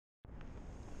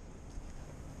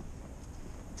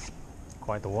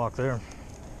Quite the walk there.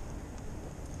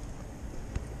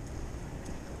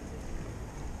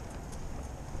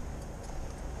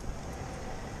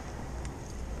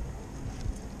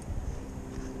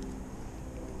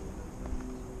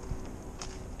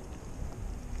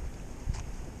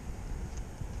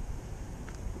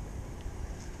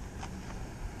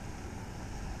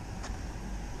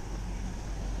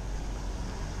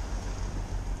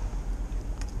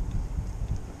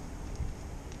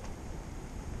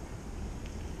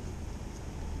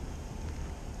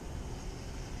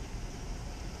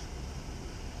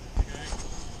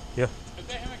 Yeah. Does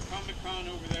they have a Comic-Con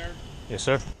over there? Yes,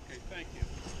 sir. Okay, thank you.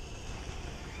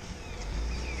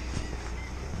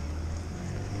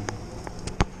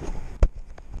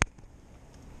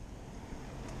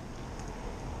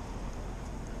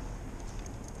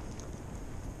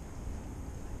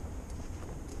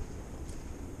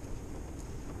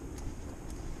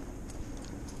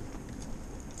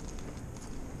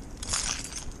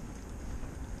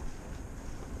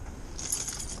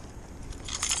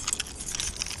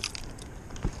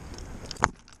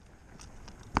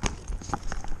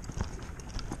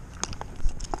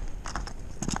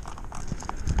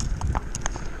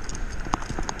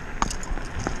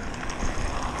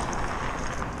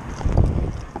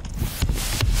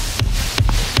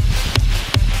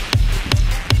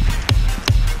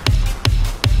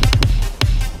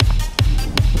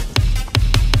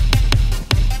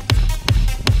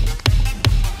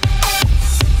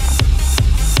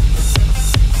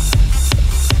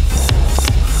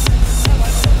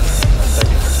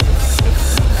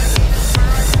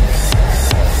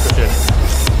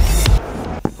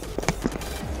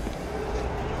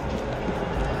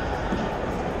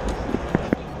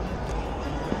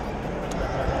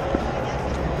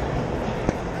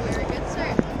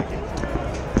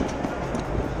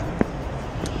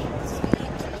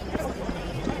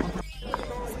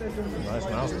 Nice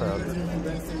mouse pad.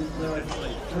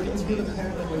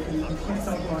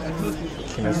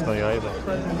 鬼滅の刃。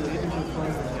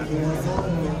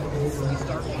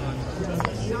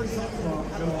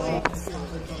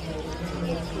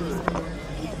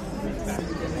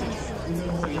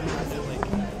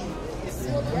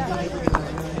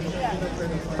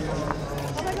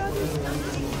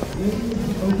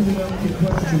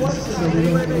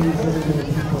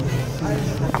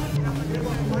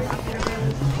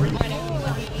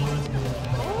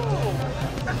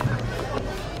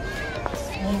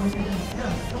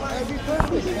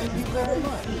Thank you very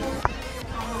much.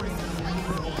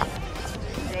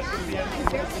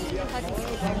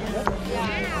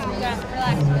 Yeah, relax,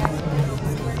 guys.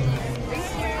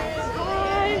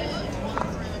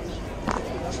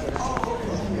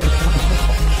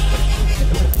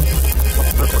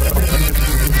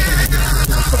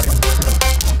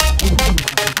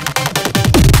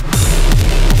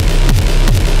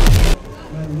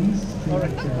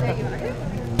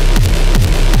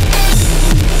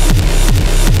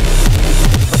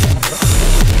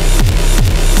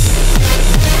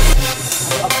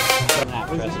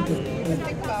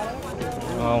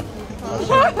 Oh,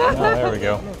 there we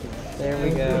go. There we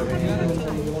go,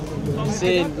 man.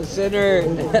 Sid, the sinner.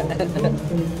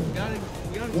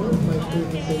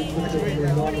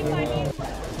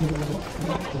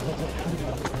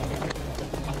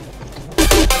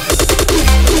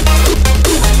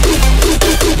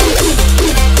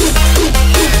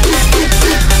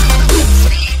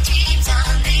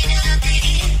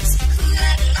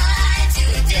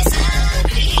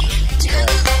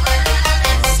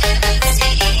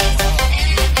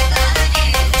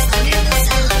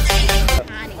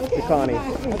 Connie.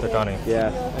 Connie.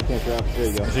 Yeah, I can't drop. There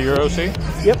you go. Is he your OC?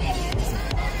 Yep.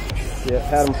 Yeah,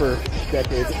 had him for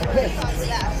decades.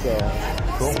 So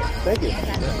cool. Thank you.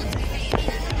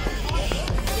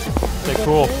 Stay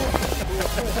cool.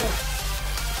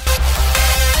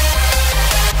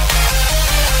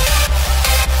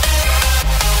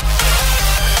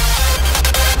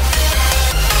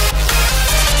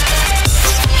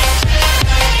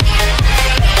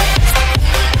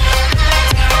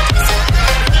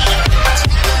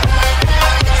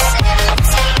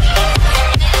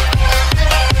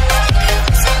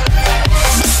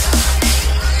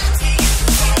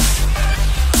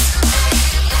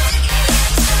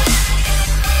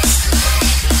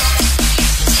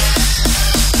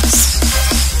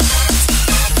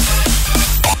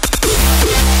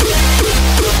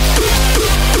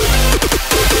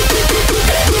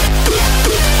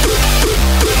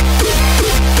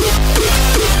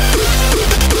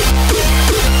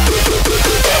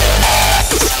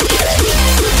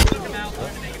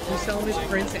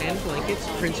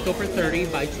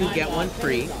 2 get 1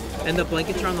 free, and the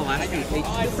blankets are on the last few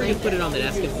pages. Feel free to put it on the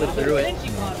desk and flip through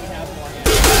it.